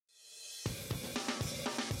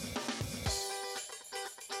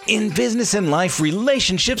In business and life,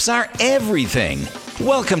 relationships are everything.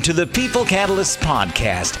 Welcome to the People Catalyst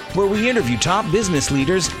podcast, where we interview top business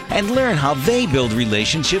leaders and learn how they build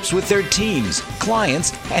relationships with their teams,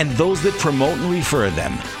 clients, and those that promote and refer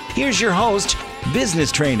them. Here's your host,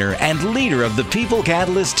 business trainer and leader of the People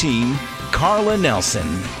Catalyst team, Carla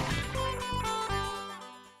Nelson.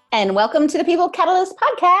 And welcome to the People Catalyst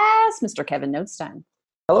podcast, Mr. Kevin Notestein.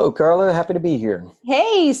 Hello, Carla. Happy to be here.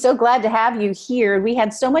 Hey, so glad to have you here. We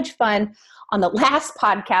had so much fun on the last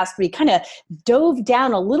podcast. We kind of dove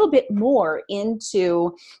down a little bit more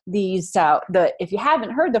into these, if you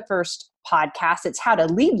haven't heard the first podcast, it's how to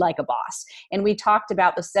lead like a boss. And we talked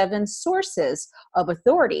about the 7 sources of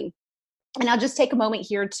authority. And I'll just take a moment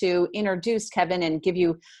here to introduce Kevin and give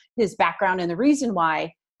you his background and the reason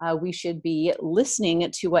why we should be listening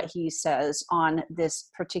to what he says on this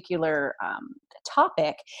particular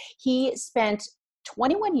topic. He spent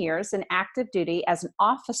 21 years in active duty as an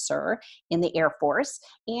officer in the Air Force,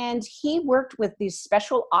 and he worked with these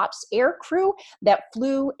special ops air crew that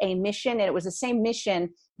flew a mission, and it was the same mission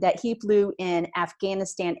that he flew in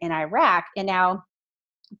Afghanistan and Iraq, and now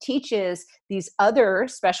teaches these other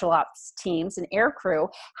special ops teams and air crew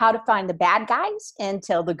how to find the bad guys and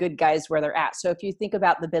tell the good guys where they're at. So if you think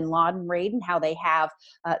about the Bin Laden raid and how they have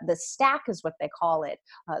the stack is what they call it,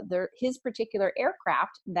 his particular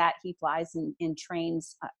aircraft that he flies and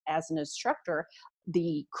trains as an instructor,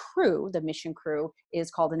 the crew, the mission crew,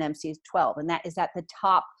 is called an MC-12, and that is at the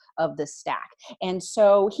top of the stack. And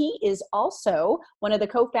so he is also one of the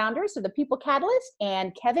co-founders of the People Catalyst,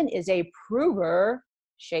 and Kevin is a prover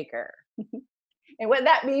shaker. And what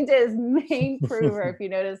that means is main prover. If you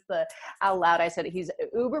notice how loud I said it, he's an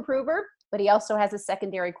uber prover, but he also has a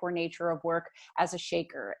secondary core nature of work as a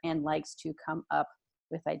shaker and likes to come up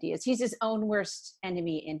with ideas. He's his own worst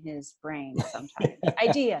enemy in his brain sometimes.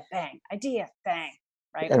 Idea, bang,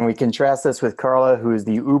 right? And we contrast this with Carla, who is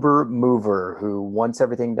the uber mover, who wants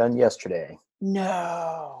everything done yesterday.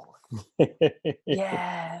 No.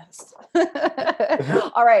 Yes.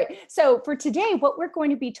 All right. So for today, what we're going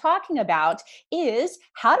to be talking about is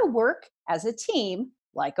how to work as a team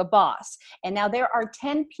like a boss. And now there are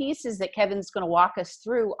 10 pieces that Kevin's going to walk us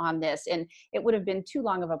through on this, and it would have been too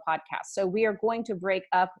long of a podcast. So we are going to break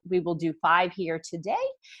up. We will do 5 here today,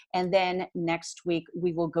 and then next week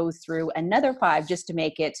we will go through another 5 just to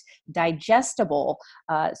make it digestible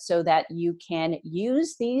so that you can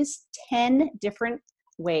use these 10 different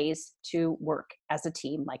ways to work as a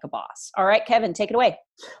team like a boss. All right, Kevin, take it away.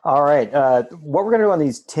 All right. What we're going to do on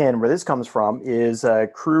these 10, where this comes from, is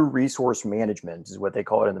crew resource management, is what they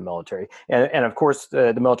call it in the military. And of course,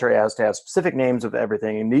 the military has to have specific names of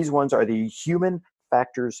everything. And these ones are the human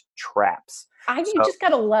factors traps. You just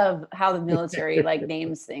gotta love how the military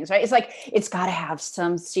names things, right? It's like it's got to have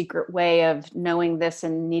some secret way of knowing this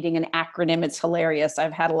and needing an acronym. It's hilarious.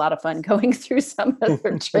 I've had a lot of fun going through some of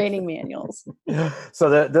their training manuals.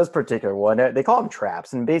 So this particular one, they call them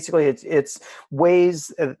traps, and basically it's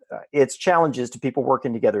ways, it's challenges to people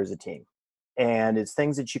working together as a team, and it's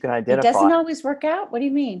things that you can identify. It doesn't always work out. What do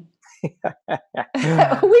you mean? We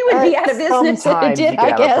would be out of business if it did,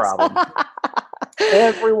 I guess.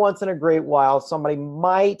 Every once in a great while, somebody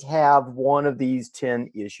might have one of these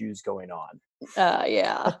 10 issues going on.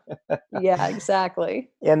 Yeah,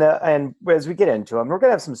 exactly. And as we get into them, we're going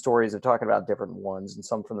to have some stories of talking about different ones, and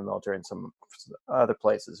some from the military and some other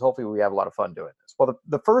places. Hopefully we have a lot of fun doing this. Well,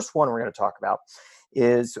 the first one we're going to talk about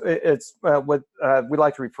is what we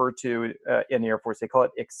like to refer to in the Air Force. They call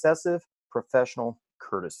it excessive professional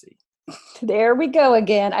courtesy. There we go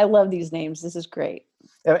again. I love these names. This is great.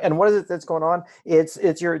 And what is it that's going on?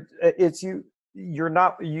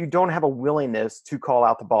 You don't have a willingness to call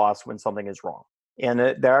out the boss when something is wrong. And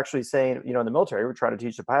they're actually saying, in the military, we're trying to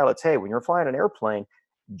teach the pilots, hey, when you're flying an airplane,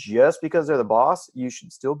 just because they're the boss, you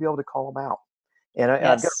should still be able to call them out. And I've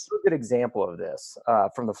got a really good example of this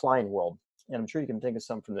from the flying world. And I'm sure you can think of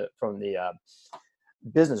some from the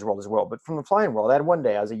business world as well. But from the flying world, I had one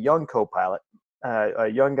day, I was a young co-pilot, a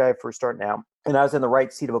young guy first starting out, and I was in the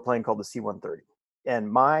right seat of a plane called the C-130.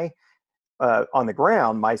 And on the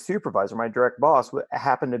ground, my supervisor, my direct boss,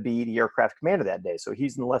 happened to be the aircraft commander that day. So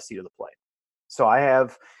he's in the left seat of the plane. So I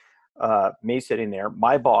have me sitting there,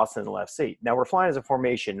 my boss in the left seat. Now we're flying as a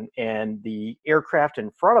formation, and the aircraft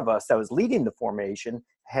in front of us that was leading the formation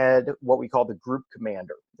had what we call the group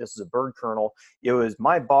commander. This is a bird colonel. It was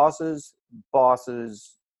my boss's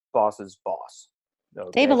boss's boss's boss. Okay.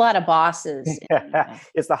 They have a lot of bosses.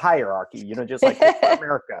 It's the hierarchy, just like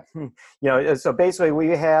America. So basically we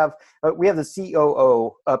have the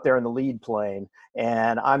COO up there in the lead plane,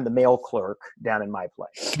 and I'm the mail clerk down in my plane.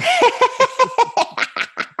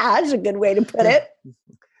 That's a good way to put it.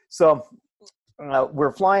 So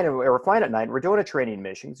we're flying at night. We're doing a training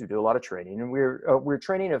mission. We do a lot of training, and we're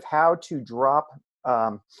training of how to drop,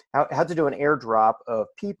 how to do an airdrop of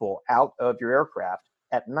people out of your aircraft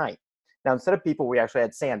at night. Now, instead of people, we actually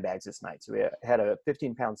had sandbags this night. So we had a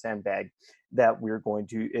 15-pound sandbag that we were going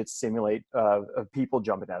to simulate of people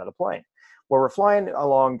jumping out of the plane. Well, we're flying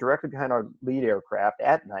along directly behind our lead aircraft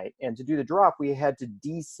at night, and to do the drop, we had to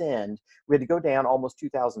descend. We had to go down almost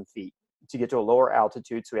 2,000 feet to get to a lower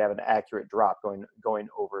altitude, so we have an accurate drop going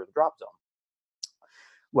over the drop zone.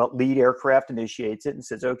 Well, lead aircraft initiates it and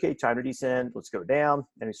says, okay, time to descend, let's go down.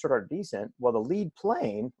 And we start our descent. Well, the lead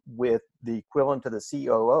plane with the equivalent to the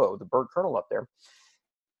COO, the bird colonel up there,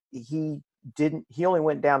 he only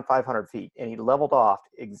went down 500 feet, and he leveled off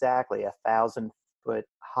exactly 1,000 foot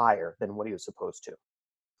higher than what he was supposed to.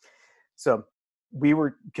 So we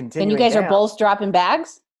were continuing. And you guys down. are both dropping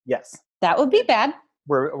bags? Yes. That would be bad.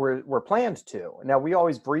 We're planned to. Now, we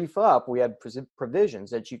always brief up. We had provisions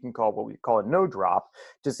that you can call what we call a no drop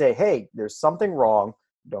to say, hey, there's something wrong,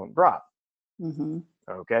 don't drop. Mm-hmm.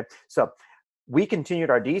 Okay. So we continued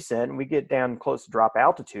our descent, and we get down close to drop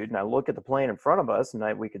altitude, and I look at the plane in front of us,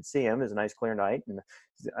 and we could see him. It was a nice clear night. And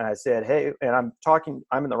I said, hey, and I'm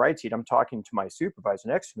in the right seat. I'm talking to my supervisor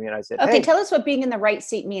next to me. And I said, okay, hey, tell us what being in the right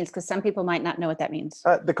seat means, because some people might not know what that means.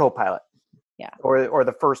 the co-pilot. Yeah. Or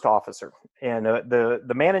the first officer. And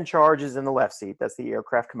the man in charge is in the left seat. That's the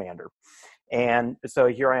aircraft commander. And so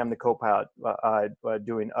here I am, the co-pilot,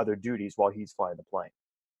 doing other duties while he's flying the plane.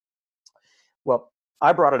 Well,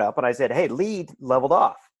 I brought it up and I said, hey, lead leveled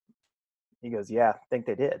off. He goes, yeah, I think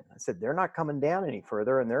they did. I said, they're not coming down any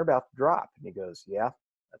further and they're about to drop. And he goes, yeah,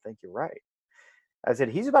 I think you're right. I said,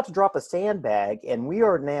 he's about to drop a sandbag, and we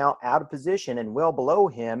are now out of position and well below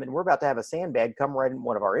him, and we're about to have a sandbag come right in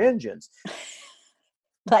one of our engines.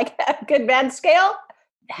 Like a good bad scale?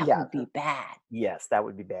 That Yeah. would be bad. Yes, that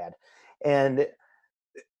would be bad. And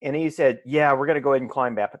he said, yeah, we're going to go ahead and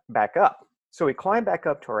climb back up. So we climbed back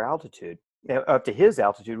up to our altitude, up to his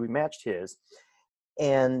altitude. We matched his.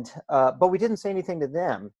 And but we didn't say anything to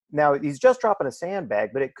them. Now, he's just dropping a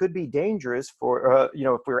sandbag, but it could be dangerous for,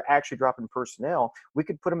 if we were actually dropping personnel, we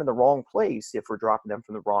could put them in the wrong place if we're dropping them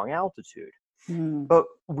from the wrong altitude. Mm. But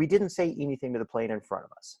we didn't say anything to the plane in front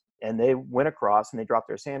of us. And they went across and they dropped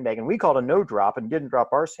their sandbag. And we called a no drop and didn't drop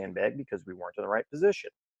our sandbag because we weren't in the right position.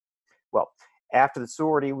 Well, after the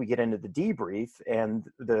sortie, we get into the debrief, and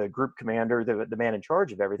the group commander, the man in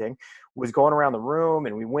charge of everything, was going around the room,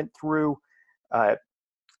 and we went through.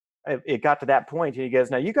 It got to that point, and he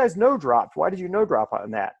goes, now you guys no dropped. Why did you no drop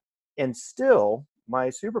on that? And still,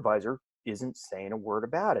 my supervisor isn't saying a word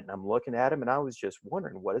about it. And I'm looking at him, and I was just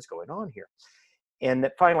wondering what is going on here. And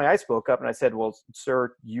finally, I spoke up and I said, well,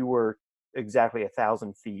 sir, you were exactly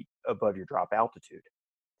 1,000 feet above your drop altitude.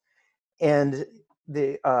 And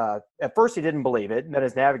at first he didn't believe it. And then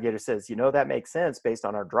his navigator says, that makes sense based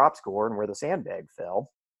on our drop score and where the sandbag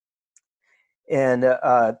fell. And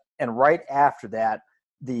right after that,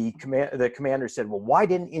 the commander said, well, why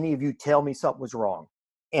didn't any of you tell me something was wrong?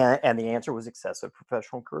 And the answer was excessive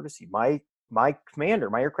professional courtesy. My commander,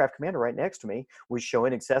 my aircraft commander right next to me, was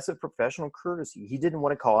showing excessive professional courtesy. He didn't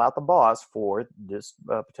want to call out the boss for this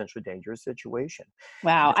potentially dangerous situation.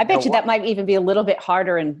 Wow. I bet you that might even be a little bit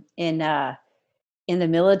harder in the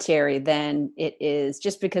military than it is,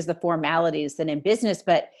 just because the formalities than in business.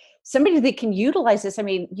 But somebody that can utilize this, I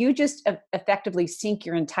mean, you just effectively sink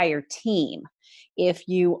your entire team if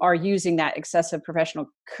you are using that excessive professional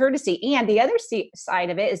courtesy. And the other side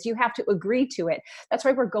of it is you have to agree to it. That's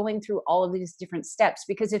why we're going through all of these different steps,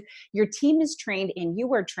 because if your team is trained and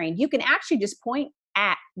you are trained, you can actually just point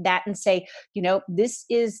at that and say, this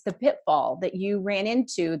is the pitfall that you ran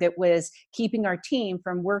into that was keeping our team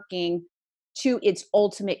from working to its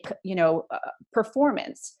ultimate,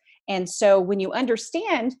 performance. And so when you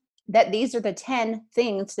understand that these are the 10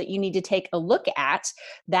 things that you need to take a look at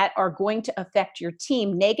that are going to affect your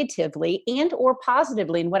team negatively and or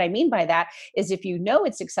positively. And what I mean by that is, if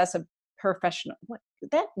it's excessive professional,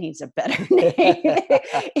 that needs a better name.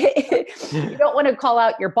 You don't want to call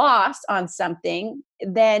out your boss on something,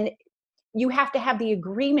 then you have to have the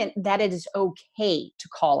agreement that it is okay to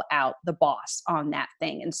call out the boss on that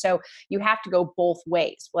thing. And so you have to go both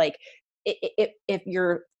ways. Like if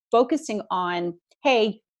you're focusing on,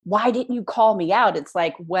 hey, why didn't you call me out? It's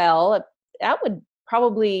like, well, that would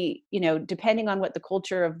probably, depending on what the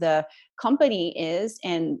culture of the company is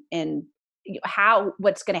and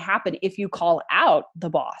what's going to happen if you call out the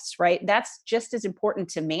boss, right? That's just as important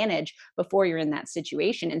to manage before you're in that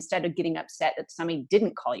situation, instead of getting upset that somebody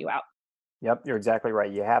didn't call you out. Yep, you're exactly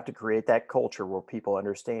right. You have to create that culture where people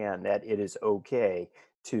understand that it is okay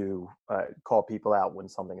to call people out when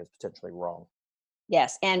something is potentially wrong.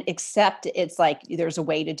 Yes, and accept it's like there's a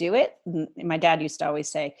way to do it. My dad used to always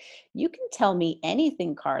say, "You can tell me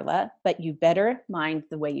anything, Carla, but you better mind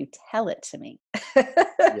the way you tell it to me."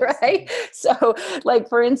 Yes. Right? So, like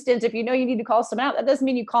for instance, if you know you need to call someone out, that doesn't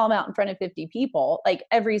mean you call them out in front of 50 people. Like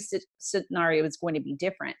every scenario is going to be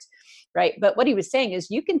different, right? But what he was saying is,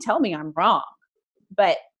 you can tell me I'm wrong,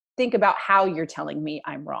 but think about how you're telling me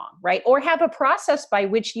I'm wrong, right? Or have a process by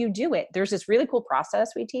which you do it. There's this really cool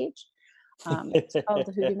process we teach. It's called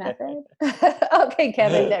the Hoovy method. Okay,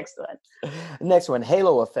 Kevin, next one. Next one,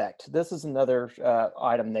 halo effect. This is another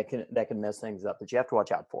item that can mess things up that you have to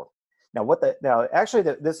watch out for. Now actually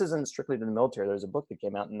this isn't strictly to the military. There's a book that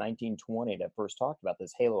came out in 1920 that first talked about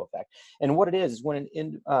this halo effect. And what it is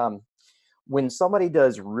when somebody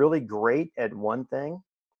does really great at one thing,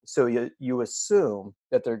 so you assume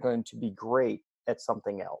that they're going to be great at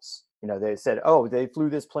something else. They said, oh, they flew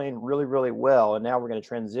this plane really, really well, and now we're going to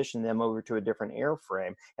transition them over to a different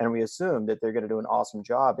airframe, and we assume that they're going to do an awesome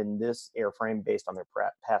job in this airframe based on their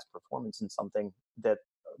past performance in something that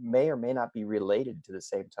may or may not be related to the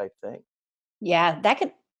same type thing. Yeah, that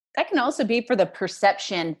can also be for the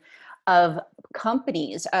perception of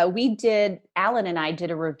companies. Alan and I did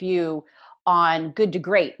a review on Good to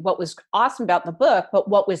Great, what was awesome about the book, but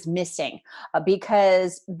what was missing,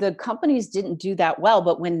 because the companies didn't do that well.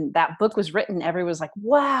 But when that book was written, everyone was like,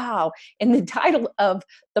 wow. And the title of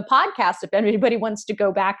the podcast, if anybody wants to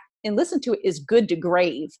go back and listen to it, is Good to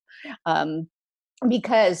Grave. Um,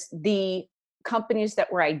 because the companies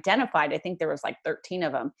that were identified, I think there was like 13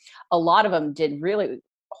 of them, a lot of them did really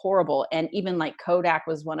horrible, and even like Kodak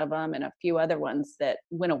was one of them, and a few other ones that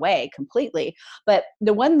went away completely. But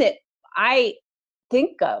the one that I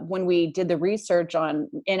think of when we did the research on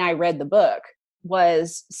and I read the book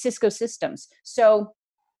was Cisco Systems. So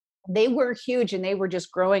they were huge, and they were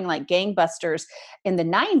just growing like gangbusters in the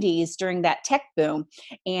 90s during that tech boom.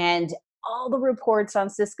 And all the reports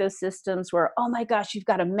on Cisco Systems were, oh my gosh, you've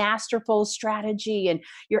got a masterful strategy and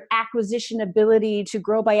your acquisition ability to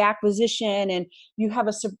grow by acquisition, and you have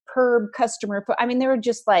a superb customer. I mean, they were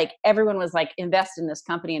just like, everyone was like, invest in this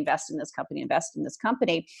company, invest in this company, invest in this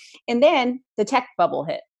company. And then the tech bubble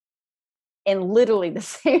hit. And literally the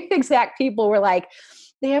same exact people were like,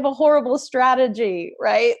 they have a horrible strategy,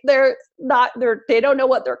 right? They don't know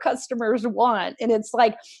what their customers want. And it's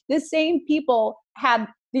like the same people had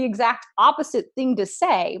the exact opposite thing to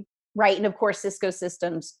say, right? And of course, Cisco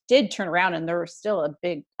Systems did turn around, and they're still a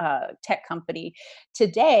big tech company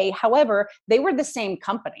today. However, they were the same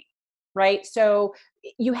company, right? So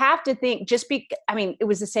you have to think, it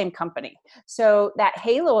was the same company. So that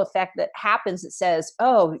halo effect that happens, it says,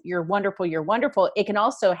 oh, you're wonderful, you're wonderful. It can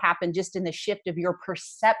also happen just in the shift of your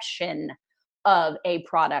perception of a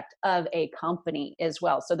product, of a company as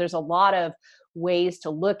well. So there's a lot of ways to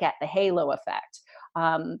look at the halo effect.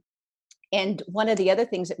 And one of the other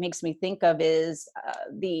things that makes me think of is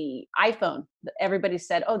the iPhone. Everybody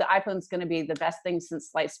said, oh, the iPhone's going to be the best thing since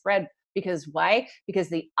sliced bread. Because why? Because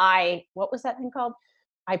what was that thing called?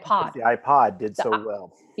 iPod. The iPod did The so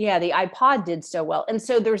well. Yeah, the iPod did so well. And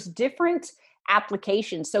so there's different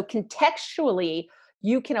applications. So contextually,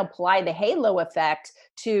 you can apply the halo effect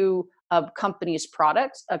to a company's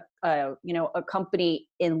product, a company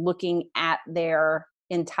in looking at their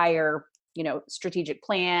entire, strategic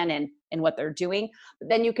plan and what they're doing. But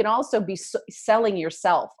then you can also be selling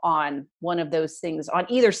yourself on one of those things on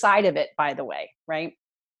either side of it, by the way, right?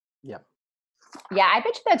 Yeah. Yeah, I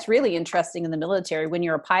bet you that's really interesting in the military. When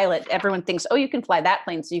you're a pilot, everyone thinks, oh, you can fly that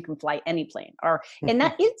plane, so you can fly any plane. And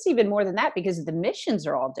that it's even more than that, because the missions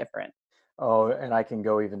are all different. Oh, and I can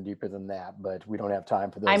go even deeper than that, but we don't have time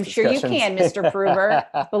for those I'm sure you discussions. can, Mr. Prover.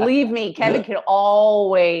 Believe me, Kevin can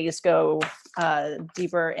always go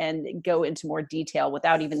deeper and go into more detail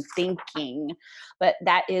without even thinking. But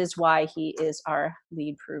that is why he is our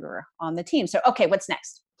lead prover on the team. So, okay, what's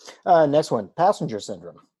next? Next one, passenger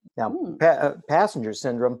syndrome. Now, passenger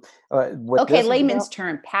syndrome. Okay, layman's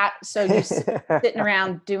term. So you're sitting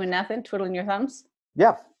around doing nothing, twiddling your thumbs?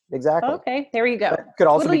 Yeah, exactly. Okay, there you go. Could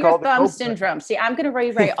also Twiddle be your called thumb syndrome. See, I'm going to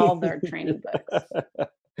rewrite all their training books.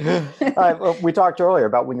 Well, we talked earlier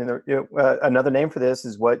about another name for this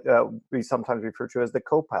is what we sometimes refer to as the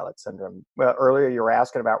co-pilot syndrome. Well, earlier you were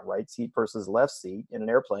asking about right seat versus left seat in an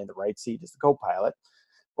airplane. The right seat is the co-pilot,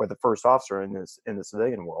 or the first officer in the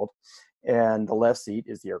civilian world, and the left seat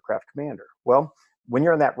is the aircraft commander. Well, when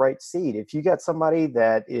you're in that right seat, if you got somebody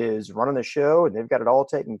that is running the show and they've got it all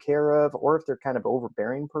taken care of, or if they're kind of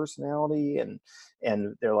overbearing personality and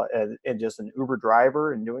they're like and just an Uber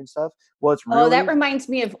driver and doing stuff, well, it's Oh, really that reminds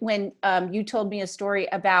me of when you told me a story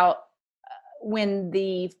about when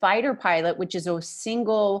the fighter pilot, which is a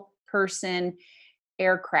single person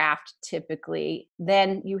aircraft typically,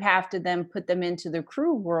 then you have to then put them into the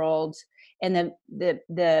crew world, and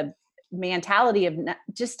the mentality of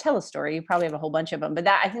just tell a story. You probably have a whole bunch of them, but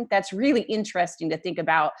that, I think that's really interesting to think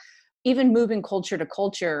about. Even moving culture to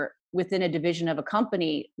culture within a division of a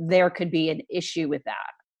company, there could be an issue with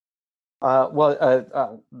that.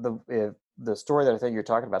 The story that I think you're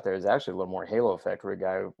talking about there is actually a little more halo effect, where a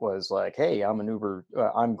guy was like, "Hey, I'm an Uber.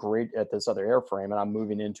 I'm great at this other airframe, and I'm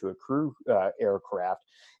moving into a crew aircraft,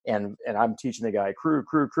 and I'm teaching the guy crew,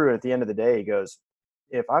 crew, crew." And at the end of the day, he goes,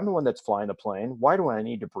 "If I'm the one that's flying the plane, why do I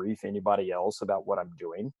need to brief anybody else about what I'm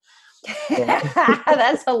doing?" And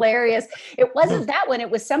That's hilarious. It wasn't that one. It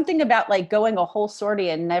was something about like going a whole sortie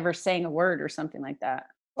and never saying a word or something like that.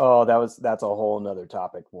 oh, that's a whole nother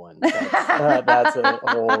topic one. That's a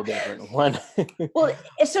whole different one. Well,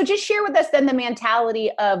 so just share with us then the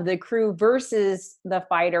mentality of the crew versus the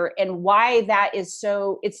fighter, and why that is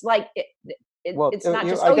so. It's like Well, it's not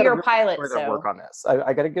just, I oh, got a you're a really good pilot, story that'll work so on this.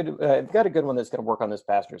 I got a good, I've got a good one that's going to work on this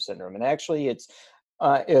passenger syndrome. And actually, it's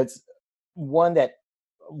one that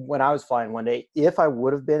when I was flying one day, if I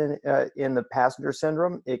would have been in the passenger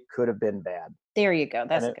syndrome, it could have been bad. there you go. And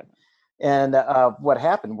That's a it, good one. and what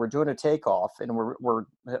happened? We're doing a takeoff, and we're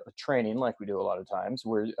training like we do a lot of times.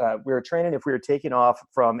 We're training if we were taking off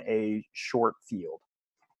from a short field.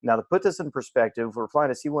 Now, to put this in perspective, we're flying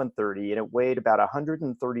a C-130, and it weighed about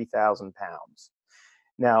 130,000 pounds.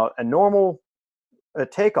 Now, a normal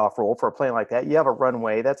takeoff roll for a plane like that, you have a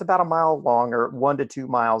runway that's about a mile long or 1 to 2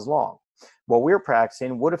 miles long. Well, we're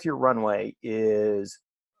practicing, what if your runway is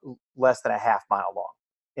less than a half mile long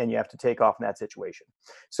and you have to take off in that situation?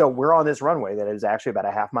 So we're on this runway that is actually about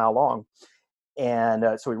a half mile long. And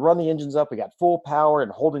so we run the engines up, we got full power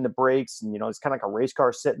and holding the brakes. And, it's kind of like a race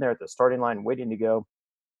car sitting there at the starting line waiting to go.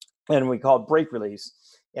 And we call it brake release.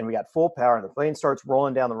 And we got full power, and the plane starts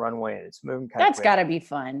rolling down the runway, and it's moving kind of That's quick. got to be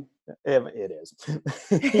fun. It is.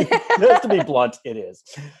 Just to be blunt, it is.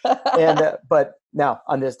 And but now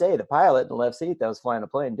on this day, the pilot in the left seat that was flying the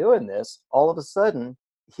plane doing this, all of a sudden,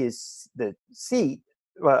 the seat,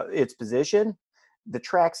 its position, the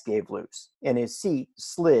tracks gave loose, and his seat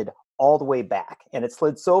slid all the way back, and it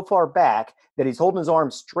slid so far back that he's holding his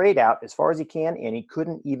arms straight out as far as he can, and he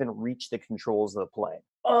couldn't even reach the controls of the plane.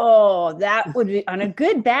 Oh, that would be on a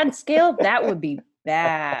good bad scale. That would be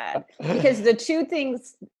bad, because the two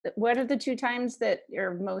things. What are the two times that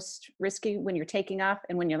are most risky? When you're taking off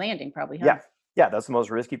and when you're landing, probably, huh? Yeah, that's the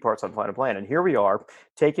most risky parts on flying a plane. And here we are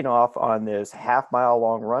taking off on this half-mile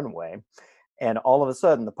long runway, and all of a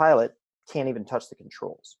sudden the pilot can't even touch the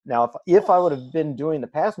controls. Now, if I would have been doing the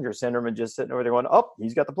passenger syndrome and just sitting over there going, "Oh,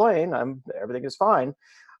 he's got the plane, everything is fine,"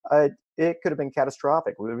 it could have been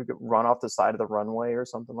catastrophic. We would run off the side of the runway or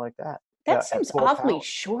something like that. That At seems full awfully power.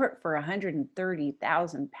 short for a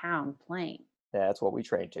 130,000-pound plane. That's what we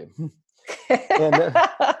train to. And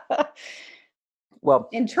well,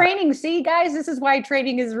 In training, see, guys, this is why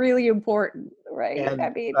training is really important, right? I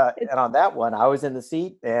and mean, and on that one, I was in the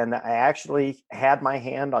seat, and I actually had my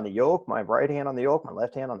hand on the yoke, my right hand on the yoke, my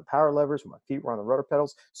left hand on the power levers, my feet were on the rudder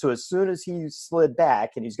pedals. So as soon as he slid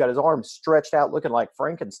back and he's got his arms stretched out looking like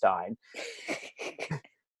Frankenstein,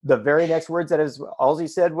 the very next words all he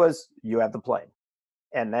said was, "You have the plane."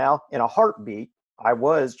 And now, in a heartbeat, I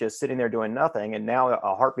was just sitting there doing nothing, and now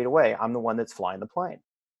a heartbeat away, I'm the one that's flying the plane.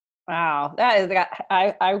 wow, that is,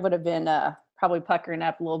 I would have been probably puckering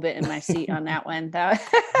up a little bit in my seat on that one.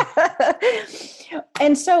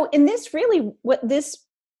 And so, in this really,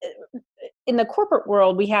 in the corporate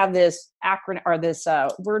world, we have this acronym, or this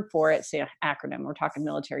word for it. Say acronym. We're talking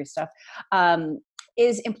military stuff.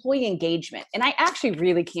 Is employee engagement. And I actually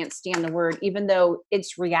really can't stand the word, even though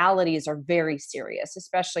its realities are very serious,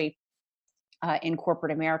 especially in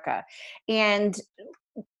corporate America. And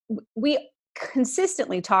we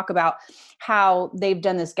consistently talk about how they've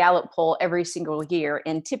done this Gallup poll every single year.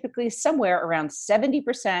 And typically somewhere around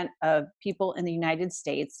 70% of people in the United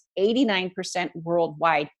States, 89%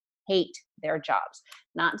 worldwide, hate their jobs.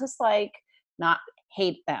 Not dislike, not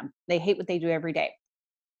hate them. They hate what they do every day.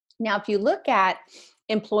 Now, if you look at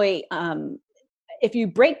employee, if you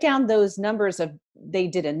break down those numbers they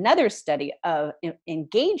did another study of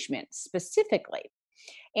engagement specifically,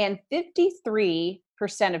 and 53%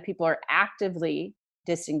 of people are actively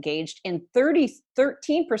disengaged, and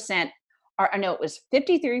 13% are, I know it was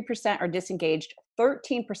 53% are disengaged,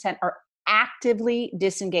 13% are actively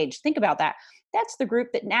disengaged. Think about that. That's the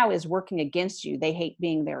group that now is working against you. They hate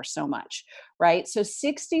being there so much, right? So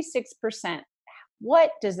 66%.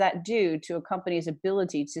 What does that do to a company's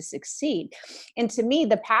ability to succeed? And to me,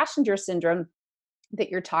 the passenger syndrome that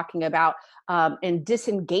you're talking about, and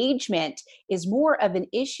disengagement is more of an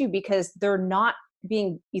issue because they're not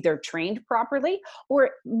being either trained properly,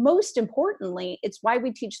 or most importantly, it's why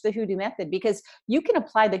we teach the hoodoo method, because you can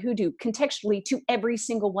apply the hoodoo contextually to every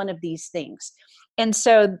single one of these things. And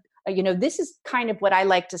so, this is kind of what I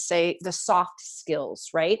like to say, the soft skills,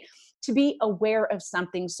 right? To be aware of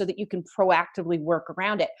something so that you can proactively work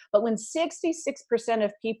around it. But when 66%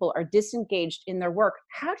 of people are disengaged in their work,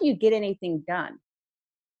 how do you get anything done?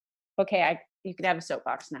 Okay, you can have a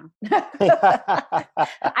soapbox now.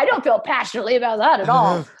 I don't feel passionately about that at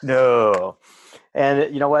all. No.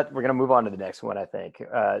 And you know what? We're going to move on to the next one, I think.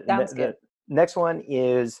 Sounds good. The next one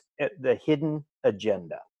is the hidden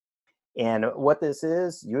agenda. And what this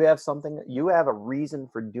is, you have a reason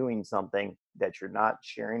for doing something that you're not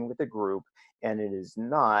sharing with the group, and it is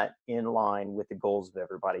not in line with the goals of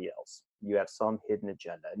everybody else. You have some hidden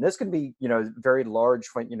agenda. And this can be, very large,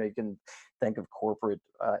 you can think of corporate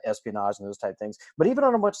espionage and those type of things, but even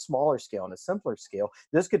on a much smaller scale, on a simpler scale,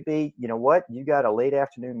 this could be, you got a late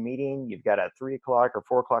afternoon meeting, you've got a 3 o'clock or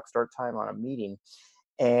 4 o'clock start time on a meeting,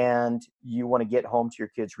 and you want to get home to your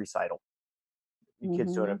kids' recital. Your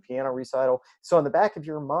kid's doing a piano recital. So in the back of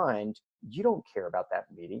your mind, you don't care about that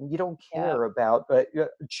meeting. You don't care about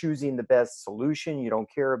choosing the best solution. You don't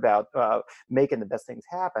care about making the best things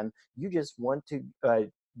happen. You just want to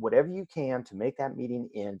whatever you can to make that meeting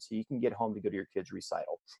end so you can get home to go to your kid's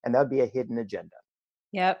recital. And that would be a hidden agenda.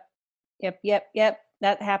 Yep.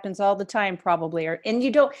 That happens all the time, probably. And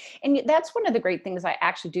that's one of the great things I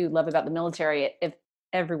actually do love about the military. If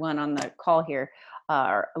everyone on the call here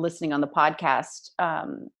or listening on the podcast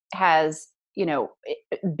has,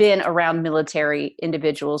 been around military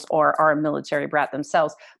individuals or are a military brat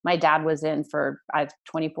themselves. My dad was in for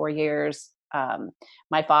 24 years.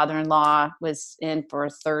 My father-in-law was in for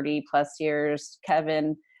 30 plus years.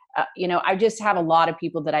 Kevin, I just have a lot of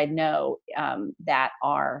people that I know that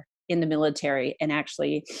are in the military, and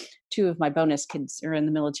actually 2 of my bonus kids are in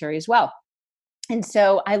the military as well. And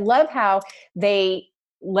so I love how they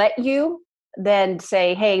let you then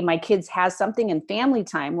say, hey, my kids has something in family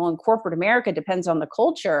time. Well, in corporate America, depends on the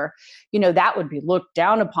culture, that would be looked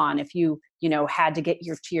down upon if you had to get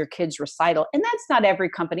to your kids' recital. And that's not every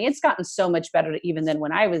company. It's gotten so much better even than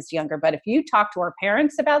when I was younger. But if you talk to our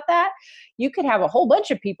parents about that, you could have a whole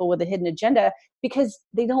bunch of people with a hidden agenda because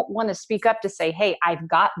they don't want to speak up to say, hey, I've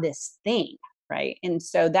got this thing. Right. And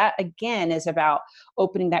so that, again, is about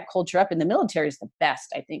opening that culture up. And the military is the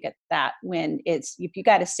best, I think, at that. If you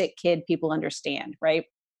got a sick kid, people understand. Right.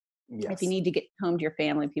 Yes. If you need to get home to your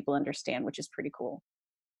family, people understand, which is pretty cool.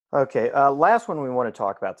 Okay. Last one we want to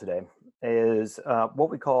talk about today is what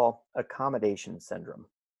we call accommodation syndrome.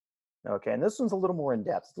 Okay. And this one's a little more in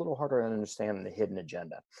depth. It's a little harder to understand than the hidden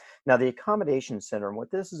agenda. Now, the accommodation syndrome,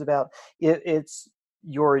 what this is about, it's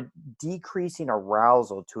you're decreasing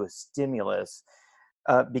arousal to a stimulus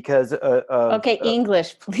because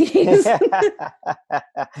English, please.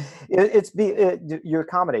 You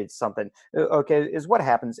accommodate something. Okay, is what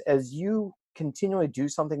happens as you continually do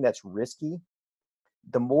something that's risky.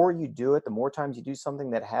 The more you do it, the more times you do something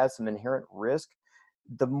that has some inherent risk,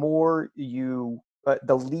 the more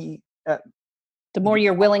the more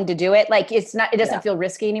you're willing to do it. Like it doesn't feel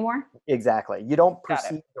risky anymore. Exactly. You don't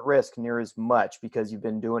perceive the risk near as much because you've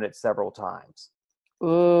been doing it several times. Ooh,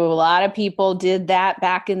 a lot of people did that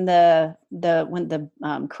back in when the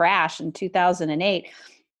crash in 2008.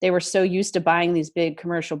 They were so used to buying these big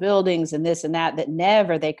commercial buildings and this and that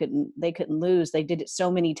never they couldn't lose. They did it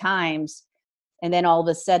so many times, and then all of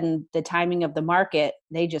a sudden, the timing of the market,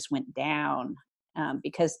 they just went down.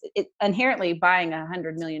 Because inherently buying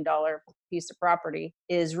 $100 million piece of property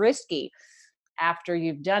is risky. After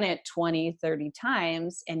you've done it 20, 30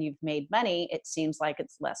 times and you've made money, it seems like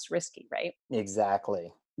it's less risky, right?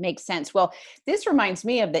 Exactly. Makes sense. Well, this reminds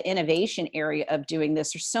me of the innovation area of doing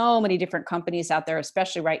this. There's so many different companies out there,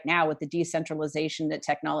 especially right now with the decentralization that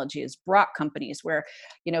technology has brought companies where,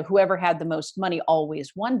 whoever had the most money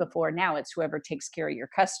always won before. Now it's whoever takes care of your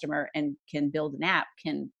customer and can build an app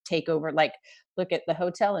can take over. Like, look at the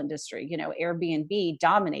hotel industry, Airbnb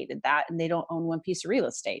dominated that and they don't own one piece of real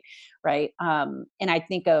estate. Right. And I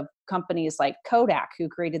think of companies like Kodak who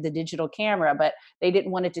created the digital camera, but they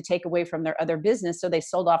didn't want it to take away from their other business. So they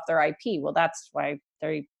sold off their IP. Well, that's why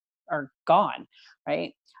they are gone.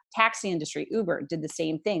 Right. Taxi industry, Uber did the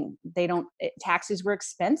same thing. Taxis were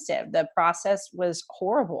expensive. The process was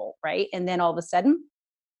horrible. Right. And then all of a sudden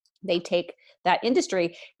they take that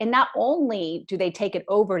industry, and not only do they take it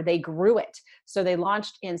over, they grew it. So they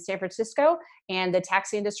launched in San Francisco, and the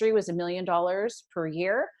taxi industry was $1 million per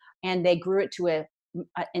year, and they grew it to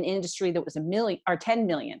an industry that was 1 million or 10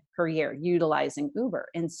 million per year utilizing Uber.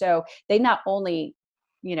 And so they not only,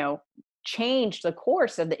 changed the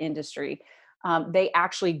course of the industry, they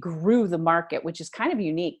actually grew the market, which is kind of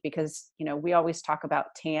unique because, we always talk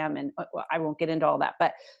about TAM, and I won't get into all that,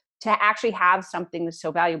 but to actually have something that's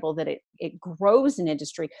so valuable that it grows an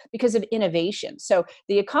industry because of innovation. So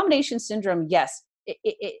the accommodation syndrome, yes,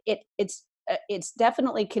 it's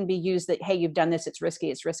definitely can be used that, hey, you've done this, it's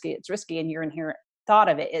risky, and your inherent thought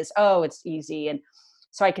of it is, oh, it's easy, and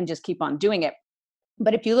so I can just keep on doing it.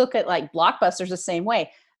 But if you look at like Blockbuster's the same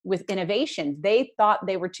way with innovation, they thought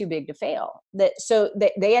they were too big to fail. So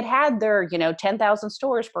they had their 10,000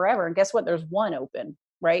 stores forever, and guess what? There's one open,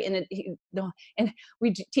 right? And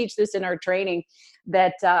we teach this in our training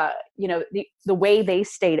that the way they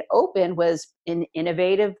stayed open was an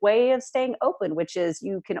innovative way of staying open, which is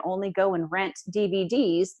you can only go and rent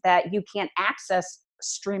DVDs that you can't access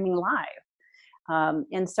streaming live.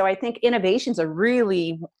 And so I think innovation is a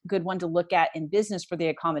really good one to look at in business for the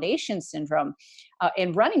accommodation syndrome.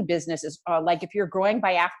 In running businesses, like if you're growing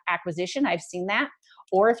by acquisition, I've seen that.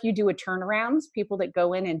 Or if you do a turnarounds, people that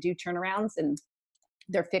go in and do turnarounds and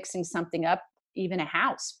they're fixing something up, even a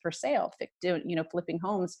house for sale, flipping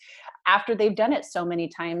homes. After they've done it so many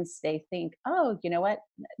times, they think, oh, you know what?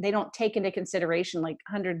 They don't take into consideration like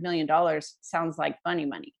 $100 million sounds like funny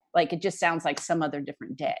money. Like it just sounds like some other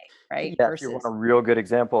different day, right? Yeah, if you want a real good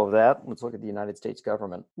example of that, let's look at the United States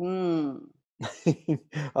government. A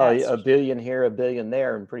billion here, a billion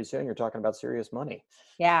there, and pretty soon you're talking about serious money.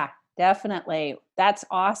 Yeah, definitely. That's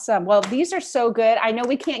awesome. Well, these are so good. I know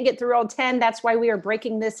we can't get through all 10. That's why we are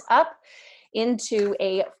breaking this up into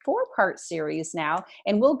a 4-part series now.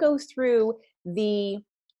 And we'll go through the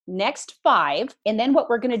next 5. And then what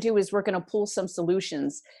we're going to do is we're going to pull some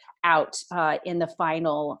solutions out in the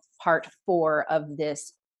final part 4 of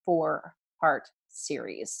this 4-part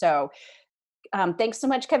series. So thanks so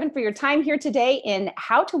much, Kevin, for your time here today in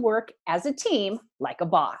How to Work as a Team Like a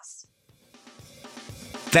Boss.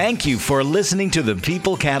 Thank you for listening to the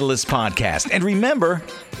People Catalyst podcast. And remember,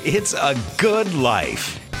 it's a good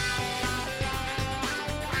life.